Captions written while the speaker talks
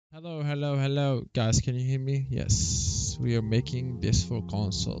Hello, guys, can you hear me? Yes, we are making this for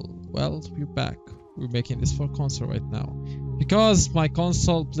console. Well, we're back. We're making this for console right now. Because my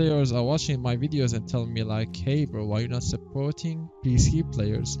console players are watching my videos and telling me like, hey bro, why are you not supporting PC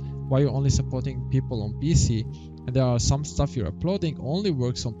players? Why are you only supporting people on PC? And there are some stuff you're uploading only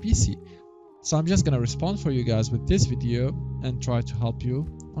works on PC. So I'm just gonna respond for you guys with this video and try to help you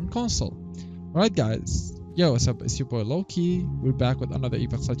on console. Alright guys. Yo, what's up? It's your boy Loki. We're back with another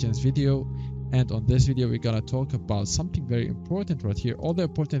Apex Legends video, and on this video we're gonna talk about something very important right here. All the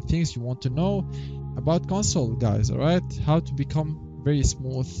important things you want to know about console, guys. Alright, how to become very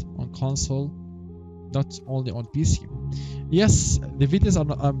smooth on console, not only on PC. Yes, the videos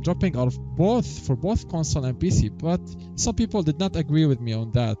I'm dropping are for both console and PC, but some people did not agree with me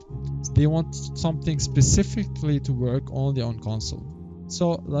on that. They want something specifically to work only on console.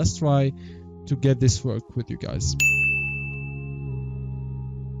 So let's try to get this work with you guys.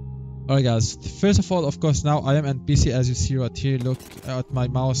 Alright guys, first of all, of course, now I am on PC as you see right here. Look at my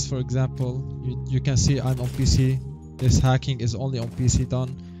mouse, for example. You can see I'm on PC. This hacking is only on PC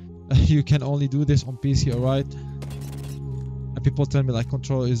done. You can only do this on PC, alright? And people tell me like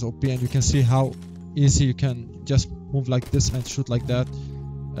control is OP, and you can see how easy you can just move like this and shoot like that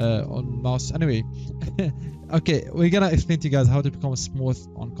on mouse. Anyway, okay, we're gonna explain to you guys how to become smooth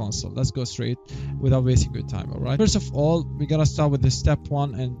on console. Let's go straight without wasting your time. All right, first of all, we're gonna start with the step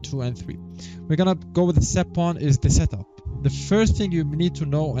 1 and 2 and 3. We're gonna go with the step 1 is the setup. The first thing you need to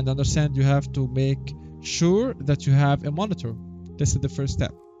know and understand, you have to make sure that you have a monitor. This is the first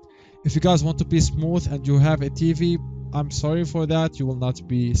step. If you guys want to be smooth and you have a TV, I'm sorry for that, you will not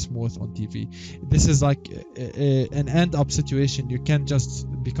be smooth on TV. This is like an end-up situation. You can't just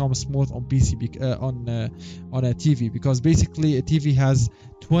become smooth on PC on a TV, because basically a TV has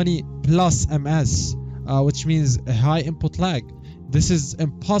 20 plus ms, which means a high input lag. This is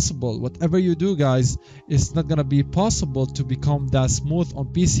impossible. Whatever you do, guys, it's not gonna be possible to become that smooth on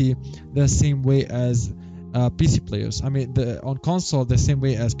PC the same way as PC players. I mean, on console the same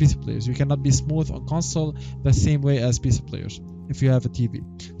way as PC players. You cannot be smooth on console the same way as PC players if you have a TV.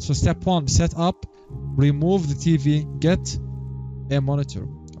 So step 1, set up, remove the TV, get a monitor.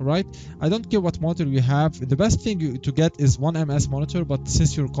 Alright, I don't care what monitor you have. The best thing to get is 1 ms monitor, but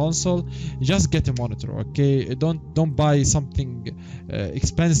since you're console, just get a monitor. Okay, don't buy something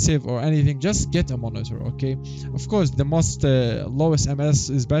expensive or anything. Just get a monitor. Okay, of course the most lowest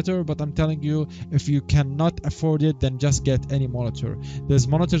ms is better, but I'm telling you, if you cannot afford it, then just get any monitor. There's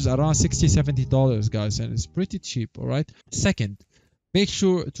monitors around $60-70, guys, and it's pretty cheap. Alright, second, make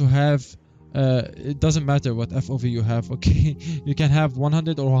sure to have it doesn't matter what FOV you have, okay? You can have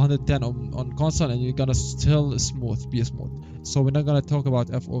 100 or 110 on console and you're gonna still be smooth. So we're not gonna talk about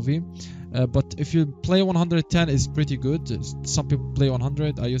FOV, but if you play 110, it's pretty good. Some people play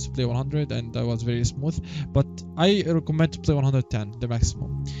 100. I used to play 100 and I was very smooth, but I recommend to play 110, the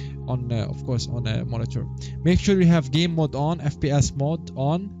maximum, on of course on a monitor. Make sure you have game mode on, FPS mode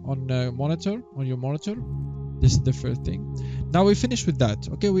on your monitor. This is the first thing. Now we finish with that.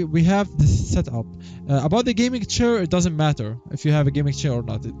 Okay, we have this setup. About the gaming chair, it doesn't matter if you have a gaming chair or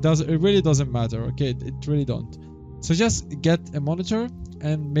not. It really doesn't matter. Okay, it really don't. So just get a monitor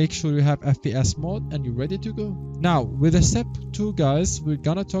and make sure you have FPS mode and you're ready to go. Now with the step 2, guys, we're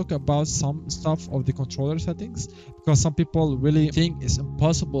gonna talk about some stuff of the controller settings, because some people really think it's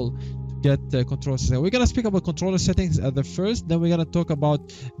impossible get the controller settings. We're gonna speak about controller settings at the first, then we're gonna talk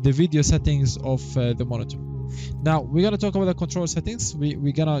about the video settings of the monitor. Now we're gonna talk about the controller settings.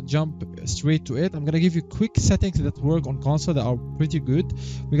 We're gonna jump straight to it. I'm gonna give you quick settings that work on console that are pretty good.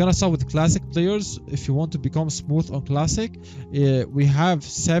 We're gonna start with classic players. If you want to become smooth on classic, we have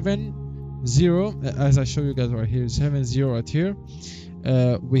 7-0, as I show you guys right here. 7-0 right here.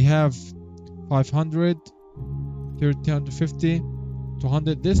 We have 500, 1350,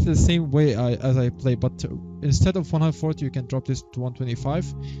 200. This is the same way as I play, but instead of 140 you can drop this to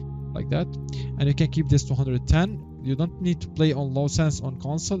 125 like that, and you can keep this to 110. You don't need to play on low sense on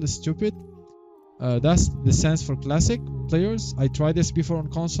console, it's stupid. That's the sense for classic players. I tried this before on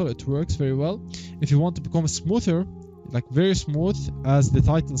console, it works very well. If you want to become smoother, like very smooth as the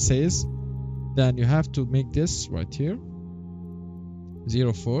title says, then you have to make this right here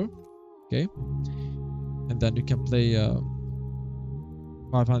 04, okay, and then you can play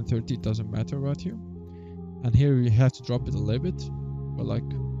 530, it doesn't matter right here, and here you have to drop it a little bit, or like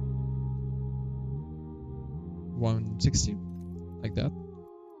 160 like that,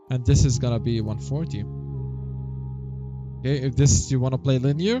 and this is gonna be 140. Okay, if this you want to play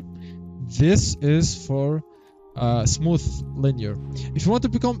linear, this is for smooth linear. If you want to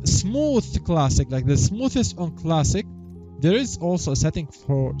become smooth classic, like the smoothest on classic, There is also a setting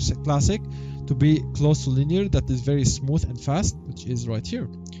for classic to be close to linear that is very smooth and fast, which is right here.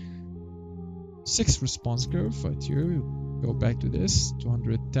 6 response curve right here. Go back to this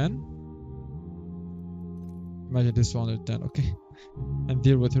 210. Imagine this 110, okay, and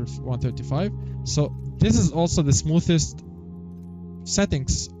deal with her 135. So this is also the smoothest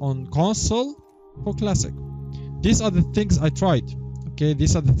settings on console for classic. These are the things I tried. Okay,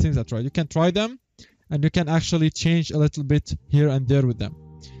 these are the things I tried. You can try them, and you can actually change a little bit here and there with them.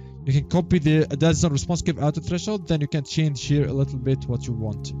 You can copy the dead zone response curve auto threshold, then you can change here a little bit what you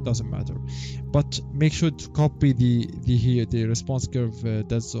want. It doesn't matter, but make sure to copy the response curve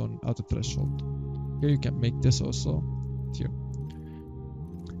dead zone auto threshold. Okay, you can make this also here.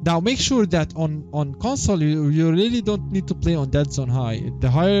 Now make sure that on console you really don't need to play on dead zone high.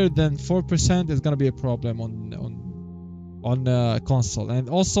 The higher than 4% is gonna be a problem on console, and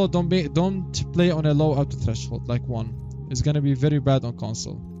also don't play on a low auto threshold like 1. It's gonna be very bad on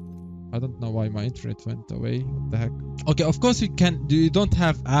console. I don't know why my internet went away. What the heck? Okay, of course you don't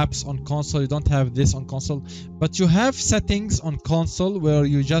have apps on console, you don't have this on console, but you have settings on console where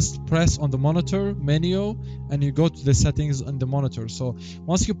you just press on the monitor menu and you go to the settings on the monitor. So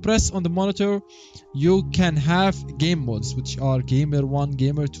once you press on the monitor, you can have game modes, which are gamer 1,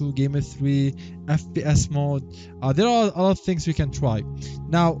 gamer 2, gamer 3, FPS mode. There are a lot of things we can try.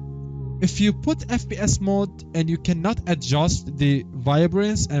 Now, if you put FPS mode and you cannot adjust the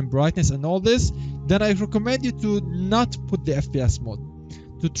vibrance and brightness and all this, then I recommend you to not put the FPS mode,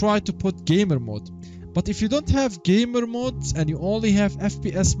 to try to put gamer mode. But if you don't have gamer modes and you only have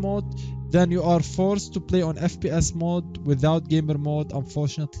FPS mode, then you are forced to play on FPS mode without gamer mode,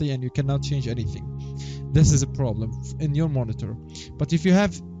 unfortunately, and you cannot change anything. This is a problem in your monitor. But if you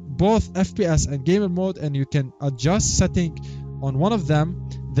have both FPS and gamer mode and you can adjust setting on one of them,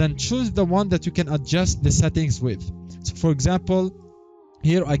 then choose the one that you can adjust the settings with. So for example,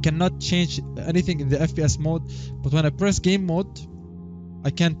 here I cannot change anything in the FPS mode, but when I press game mode, I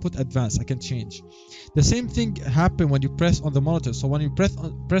can put advanced, I can change. The same thing happens when you press on the monitor. So when you press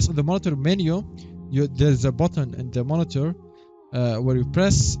on the monitor menu, there's a button in the monitor where you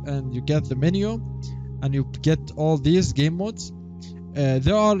press and you get the menu and you get all these game modes.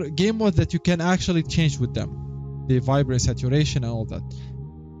 There are game modes that you can actually change with them, the vibrance, saturation and all that.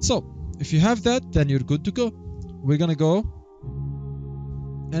 So if you have that, then you're good to go. We're gonna go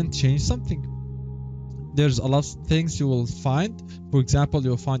and change something. There's a lot of things you will find. For example,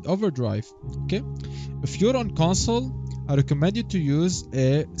 you'll find overdrive. Okay, if you're on console, I recommend you to use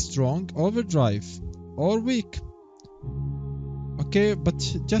a strong overdrive or weak. Okay, but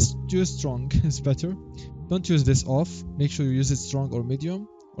just use strong is better. Don't use this off. Make sure you use it strong or medium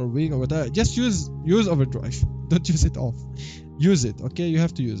or weak or whatever. Just use overdrive. Don't use it off. Use it, okay? You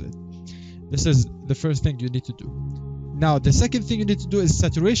have to use it. This is the first thing you need to do. Now, the second thing you need to do is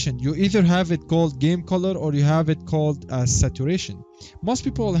saturation. You either have it called game color or you have it called as saturation. Most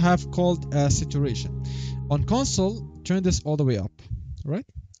people have called as saturation. On console, turn this all the way up, right?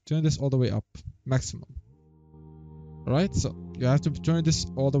 Turn this all the way up, maximum. Alright, so you have to turn this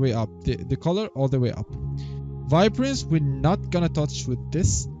all the way up, the color all the way up. Vibrance, we're not gonna touch with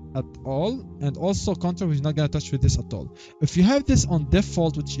this at all, and also contrast, we're not gonna touch with this at all. If you have this on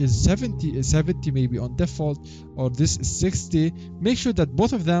default, which is 70 maybe on default, or this is 60, make sure that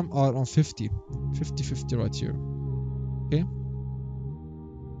both of them are on 50 right here. Okay,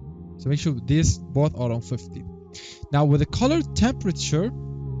 so make sure these both are on 50. Now with the color temperature,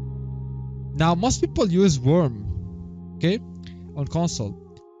 now most people use warm, okay, on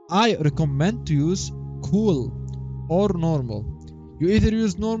console. I recommend to use cool or normal. You either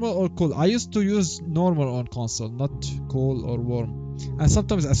use normal or cool. I used to use normal on console, not cool or warm. And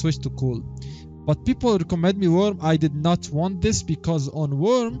sometimes I switch to cool. But people recommend me warm. I did not want this because on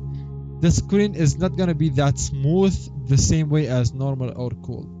warm, the screen is not going to be that smooth the same way as normal or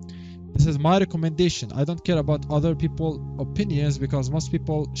cool. This is my recommendation. I don't care about other people's opinions because most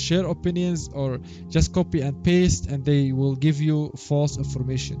people share opinions or just copy and paste and they will give you false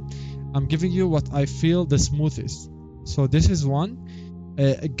information. I'm giving you what I feel the smoothest. So this is one.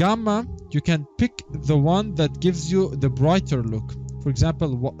 Gamma, you can pick the one that gives you the brighter look. For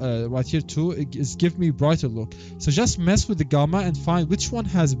example, right here too, it is give me brighter look. So just mess with the gamma and find which one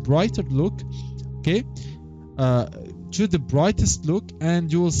has brighter look. Okay, choose the brightest look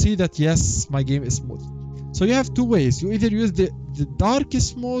and you will see that yes, my game is smooth. So you have two ways. You either use the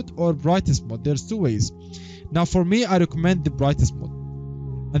darkest mode or brightest mode. There's two ways. Now for me, I recommend the brightest mode.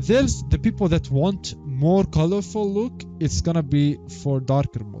 And there's the people that want more colorful look, it's gonna be for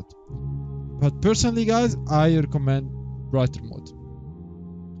darker mode. But personally guys, I recommend brighter mode.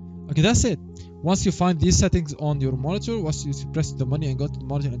 Okay, that's it. Once you find these settings on your monitor, once you press the money and go to the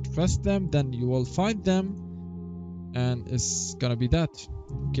monitor and press them, then you will find them, and it's gonna be that.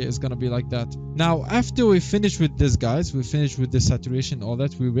 Okay, it's gonna be like that. Now, after we finish with this, guys, we finish with the saturation, all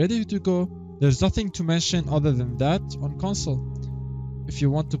that, we're ready to go. There's nothing to mention other than that on console. If you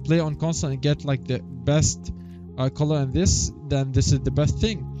want to play on console and get like the best color in this, then this is the best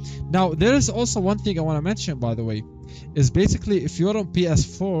thing. Now, there is also one thing I want to mention, by the way, is basically if you're on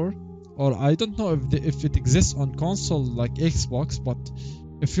PS4, or I don't know if it exists on console like Xbox, but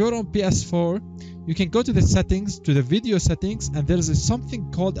if you're on PS4, you can go to the settings, to the video settings, and there is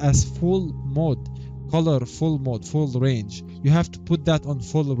something called as full mode, color full mode, full range. You have to put that on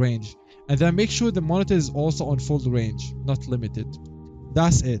full range, and then make sure the monitor is also on full range, not limited.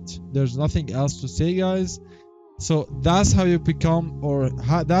 That's it. There's nothing else to say, guys. So that's how you become,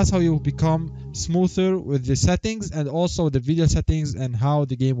 that's how you become smoother with the settings and also the video settings and how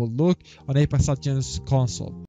the game will look on Apex Legends console.